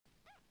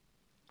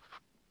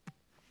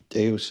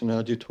Deus in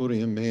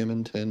adiutorium meum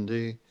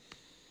intende,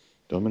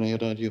 Domine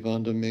ad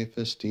adiuvandum me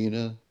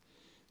festina,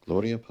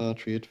 Gloria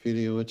Patri et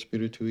Filio et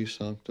Spiritui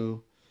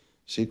Sancto,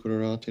 sic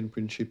erat in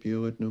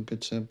principio et nunc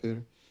et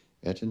semper,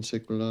 et in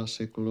saecula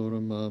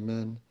saeculorum.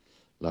 Amen.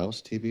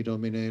 Laus tibi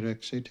Domine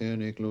rex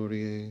aeternae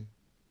gloriae,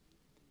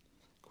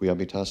 qui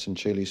habitas in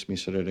celis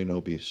miserere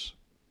nobis.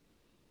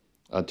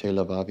 Ad te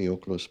lavavi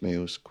oculos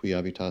meus, qui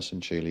habitas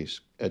in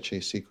celis,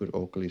 ecce sicut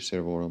oculi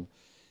servorum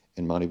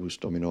in manibus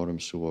Dominorum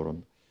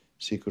suorum,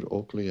 sicut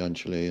oculi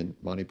ancelae in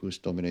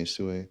manibus Domine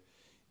sue,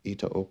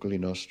 ita oculi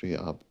nostri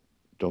ab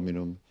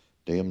Dominum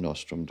Deum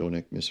nostrum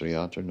donec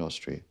miseriater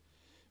nostri,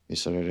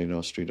 miserere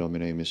nostri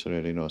Domine,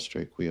 miserere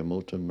nostri, quia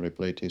multum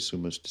replete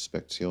sumus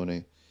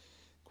dispectione,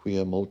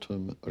 quia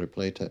multum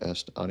repleta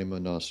est anima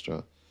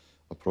nostra,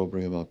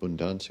 opprobrium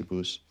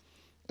abundantibus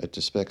et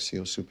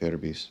dispectio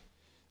superbis.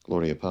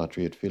 Gloria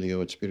Patri et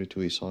Filio et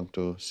Spiritui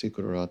Sancto, sic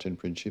erat in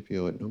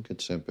principio et nunc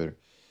et semper,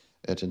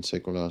 et in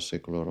saecula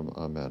saeculorum.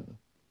 Amen.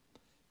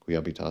 Qui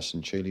habitas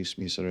in celis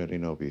miserere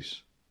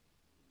nobis.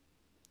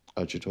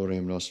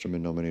 Adjutorium nostrum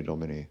in nomine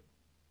Domini.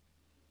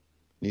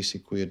 Nisi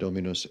quia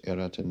Dominus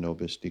erat in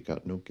nobis,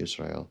 dicat nunc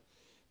Israel.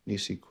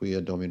 Nisi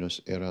quia Dominus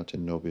erat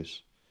in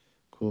nobis,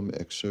 cum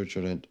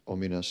exsurgerent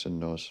omnes in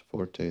nos,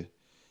 forte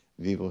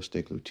vivos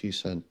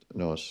declutisent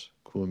nos,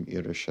 cum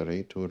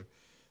irresceretur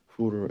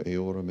furor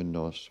eorum in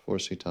nos,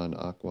 forsitan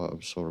aqua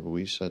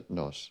absorbuisset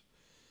nos,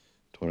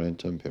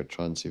 torrentum per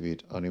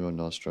transivit anima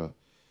nostra,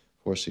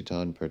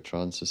 forsitan per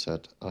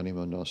transiset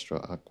anima nostra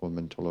aqua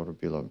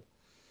mentolorbilum.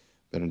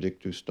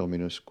 Benedictus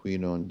Dominus qui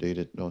non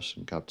dedit nos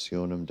in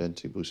captionem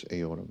dentibus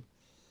eorum.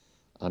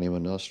 Anima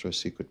nostra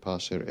sicut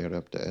passer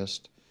erepta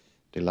est,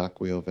 de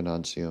laqueo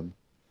venantium,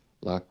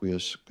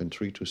 laqueus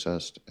contritus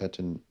est,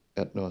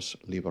 et nos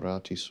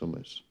liberati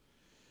sumus.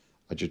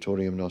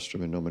 Adjutorium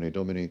nostrum in nomine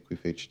Domini, qui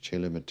feci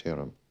caelum et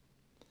terram.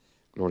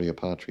 Gloria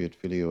Patri et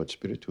Filio et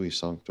Spiritui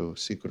Sancto,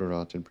 sic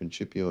erat in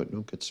principio et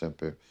nunc et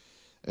semper,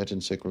 et in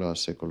saecula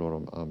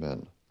saeculorum.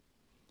 Amen.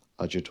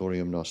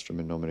 Adjutorium nostrum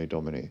in nomine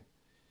Domini.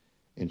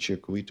 In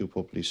circuitu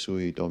populi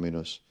sui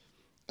Dominus,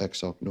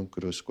 ex hoc nunc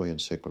usque in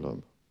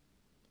saeculum.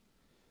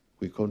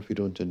 Qui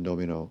confidunt in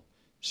Domino,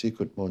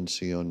 sicut mons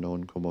Sion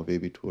non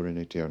commovebitur in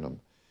aeternum,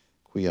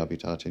 qui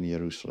habitat in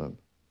Jerusalem.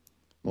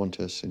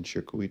 Montes in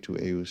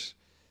circuitu eius,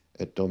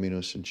 et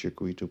Dominus in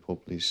circuitu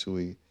populi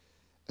sui,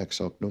 ex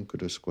hoc nunc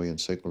usque in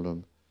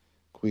saeculum,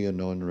 quia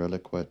non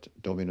reliquet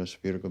Dominus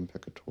virgum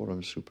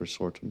peccatorum super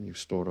sortum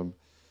justorum,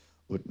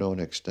 ut non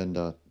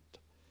extendat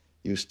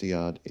justi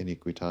ad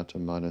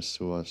iniquitatem manas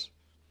suas,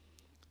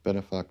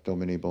 benefac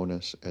Domini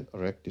bonus et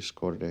rectis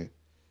corde,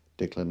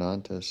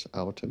 declinantes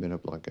autem in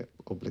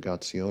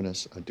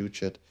obligationes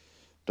adducet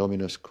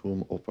Dominus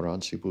cum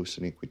operantibus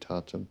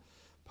iniquitatem,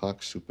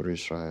 pax super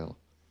Israel.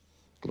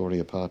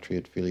 Gloria Patri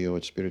et Filio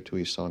et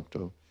Spiritui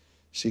Sancto,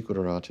 sic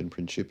erat in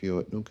principio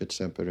et nunc et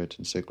semper et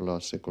in saecula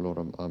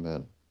saeculorum.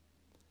 Amen.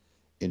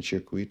 In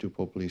circuitu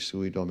populi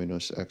sui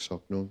Dominus ex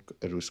hoc nunc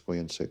et usque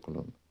in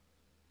saeculum.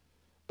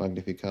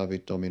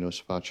 Magnificavit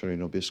Dominus facere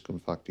nobiscum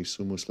facti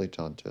sumus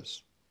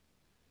laetantes.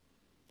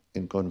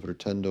 In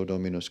convertendo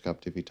Dominus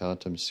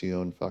captivitatem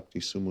Sion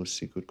facti sumus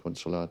sicut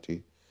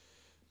consolati,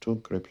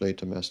 tunc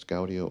repletum est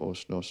gaudio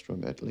os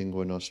nostrum et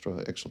lingua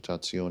nostra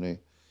exultatione,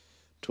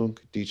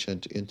 tunc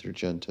dicent inter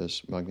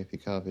gentes,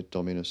 magnificavit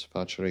Dominus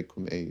facere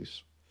cum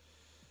eis.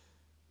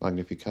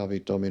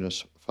 Magnificavit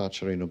Dominus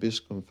facere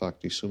nobiscum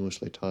facti sumus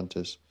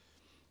laetantes,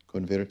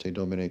 converte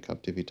Domine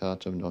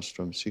captivitatem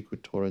nostrum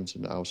sicut torrens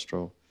in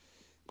austro,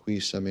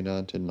 qui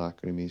seminant in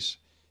lacrimis,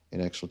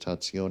 in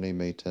exultatione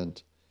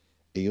metent,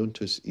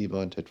 eiuntus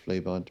ibant et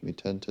flebant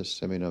mitentes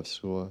semina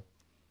sua,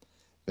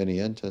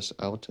 venientes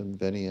autem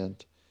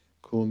venient,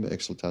 cum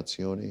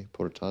exultatione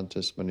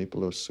portantes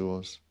manipulos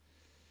suos.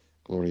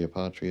 Gloria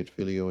Patri et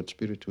Filio et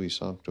Spiritui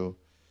Sancto,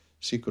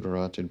 sic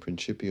erat in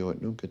principio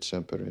et nunc et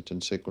semper et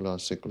in saecula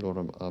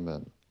saeculorum.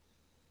 Amen.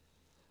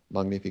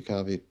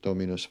 Magnificavit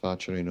Dominus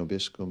facere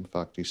nobiscum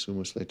facti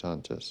sumus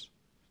laetantes.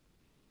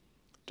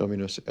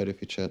 Dominus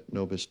edificet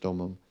nobis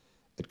domum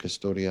et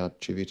custodiat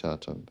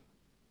civitatem.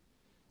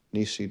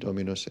 Nisi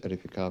Dominus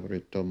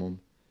edificaverit domum,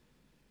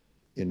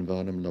 in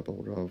vanum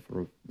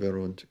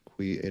laboraverunt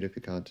qui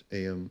edificant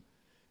eum,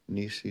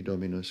 nisi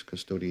Dominus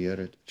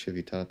custodieret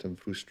civitatem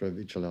frustra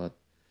vigilat,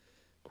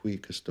 qui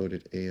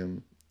custodit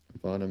eum,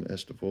 vanum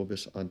est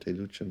vobis ante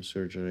lucem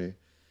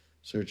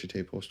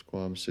surgite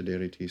postquam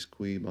sideritis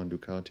qui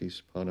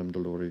manducatis panem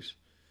doloris,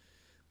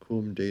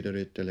 cum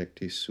dederit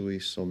delectis sui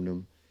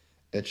somnum,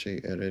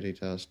 ecce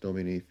hereditas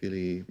Domini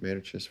filii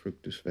merces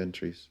fructus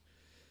ventris,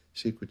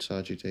 sicut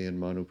sagite in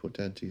manu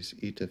potentis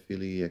ita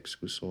filii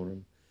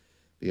excusorum,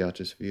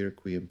 beatus vir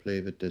qui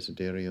implevit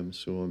desiderium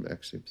suum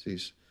ex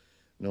ipsis,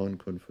 non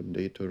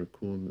confundetur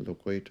cum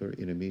loquatur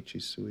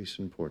inimicis suis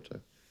in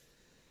porta.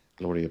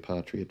 Gloria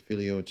Patri et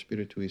Filio et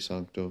Spiritui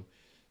Sancto,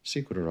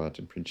 sic erat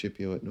in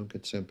principio et nunc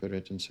et semper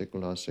et in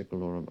saecula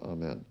saeculorum.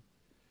 Amen.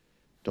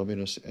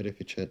 Dominus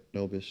edificet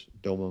nobis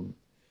domum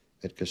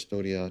et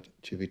custodiat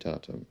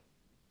civitatem.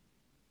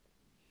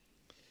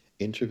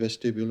 Inter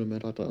vestibulum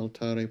et ad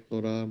altare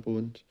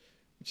plorabunt,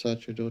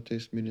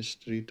 sacerdotes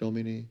ministri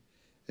Domini,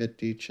 et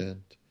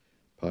dicent,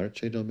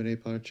 parce Domine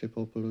parce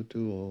popolo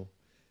tuo,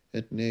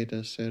 et ne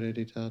das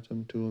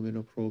hereditatem tuum in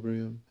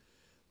opprobrium,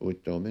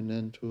 ut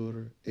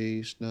dominantur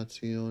eis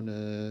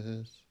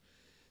nationes.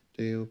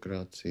 Deo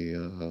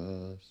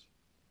gratias.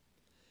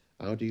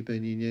 Audi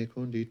benigne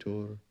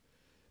conditor,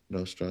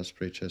 nostras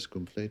preces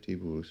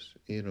completibus,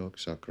 in hoc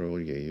sacro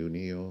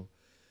iunio,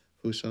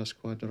 fusas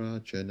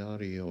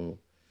quadragenario,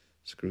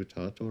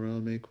 scrutator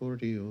alme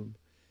cordium,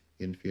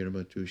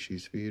 infirma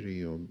tusis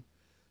virium,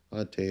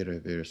 ad te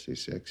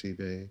reversis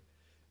exibe,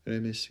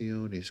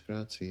 remissionis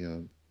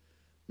gratiam,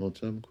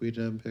 multam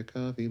quidem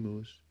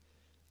peccavimus,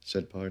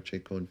 sed parce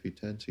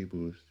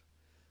confitentibus,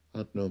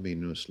 ad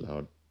nominus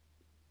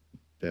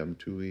laudem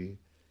tui,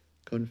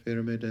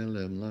 confirme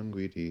delem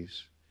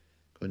languidis,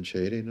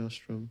 concede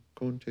nostrum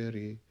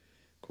conteri,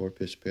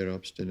 corpus per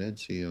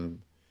abstinentiam,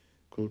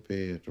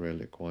 culpe et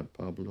reliquant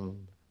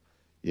Pablum,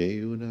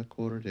 ie una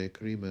corde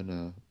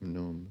crimina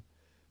num,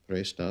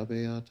 presta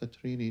beata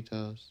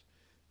trinitas,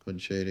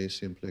 concede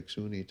simplex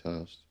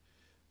unitas,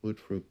 ut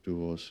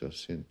fructuosa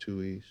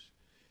centuis,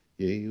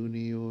 ie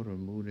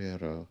uniorum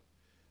munera.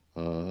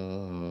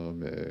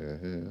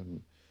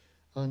 Amen.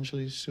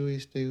 Angelis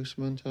suis Deus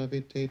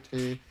mantavit te,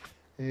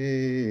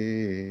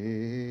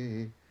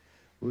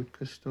 ut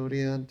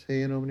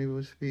custodiante in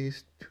omnibus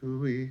vis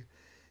tuis.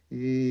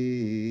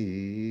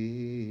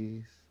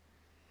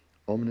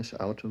 Omnes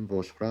autem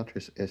vos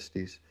fratris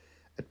estis,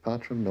 et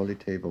patrum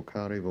nolite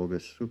vocare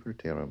vobis super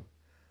terram.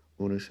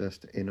 Unus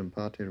est enum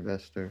pater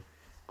vester,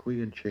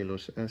 qui in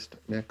celos est,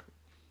 nec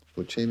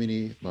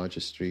vocemini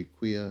magistri,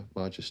 quia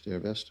magister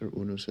vester,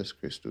 unus est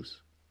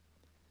Christus.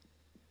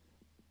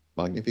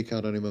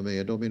 Magnificat anima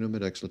mea Dominum,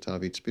 et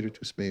exultavit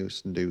spiritus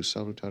meus in Deus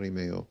salutari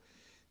meo,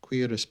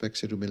 quia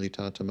respexit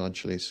humilitatem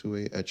angelae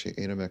sui, ecce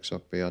enum ex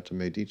hoc beatum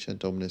me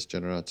dicent omnes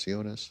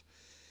generationes,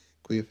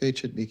 quia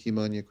fecit mihi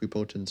magna qui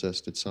potens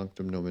est et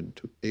sanctum nomen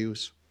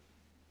eius,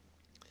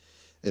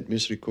 et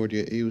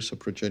misericordia eius a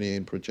progenie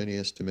in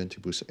progenies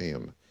dementibus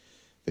eum,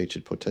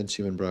 fecit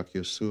potentium in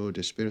brachio suo,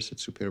 dispersit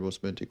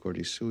superbos mente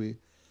cordis sui,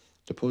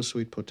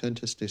 deposuit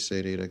potentes de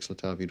sede et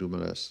exultavit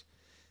humiles,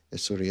 et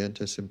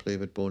sorientes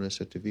implevit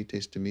bonus et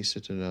divites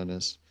demisit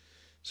inanes,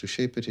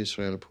 suscepit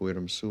Israel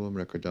puerum suum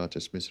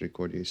recordatis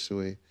misericordiae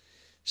sui,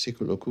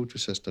 sicul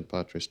occultus est ad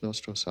Patris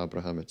nostros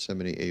Abraham et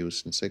semini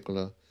eius in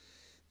saecula,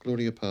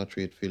 gloria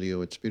Patri et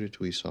Filio et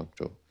Spiritui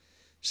Sancto,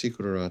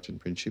 sicul erat in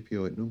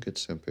principio et nunc et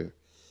semper,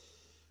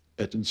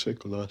 et in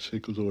saecula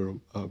saeculorum.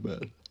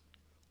 Amen.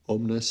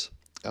 Omnes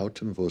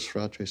autem vos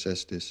fratris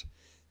estis,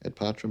 et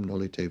patrum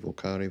nolite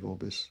vocare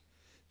vobis,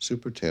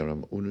 super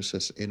terram unus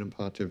est enum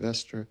pater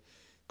vester,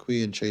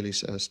 qui in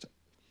celis est,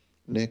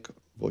 nec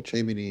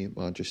vocemini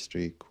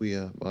magistri,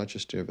 quia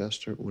magister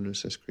vester,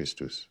 unus est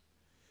Christus.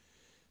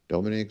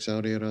 Domine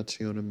exaudi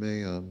rationem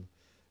meam,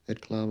 et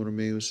clamor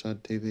meus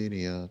ad te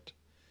veniat.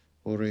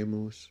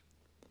 Oremus,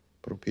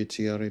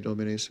 propitiare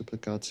Domine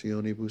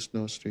supplicationibus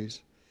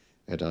nostris,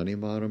 et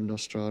animarum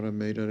nostrarum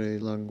medere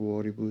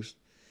languoribus,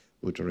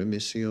 ut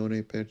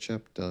remissione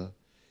percepta,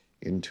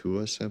 in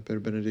tua semper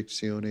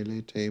benedictione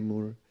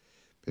letemur,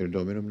 per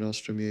Dominum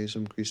nostrum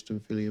Iesum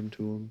Christum Filium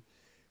tuum,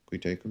 qui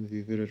tecum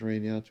vivere et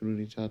regnat in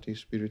unitate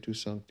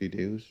Spiritus Sancti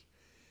Deus,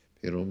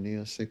 per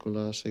omnia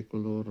saecula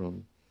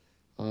saeculorum.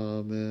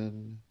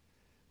 Amen.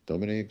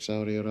 Domine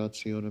exaudi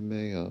rationem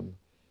meam,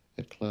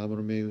 et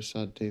clamor meus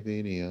ad te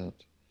veniat.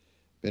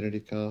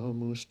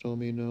 Benedicamus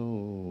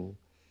Domino,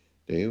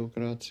 Deo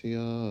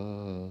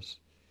gratias.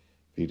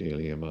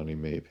 Fidelium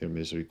anime per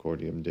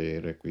misericordiam Dei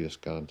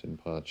requiescant in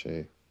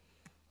pace.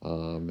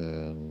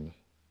 Amen.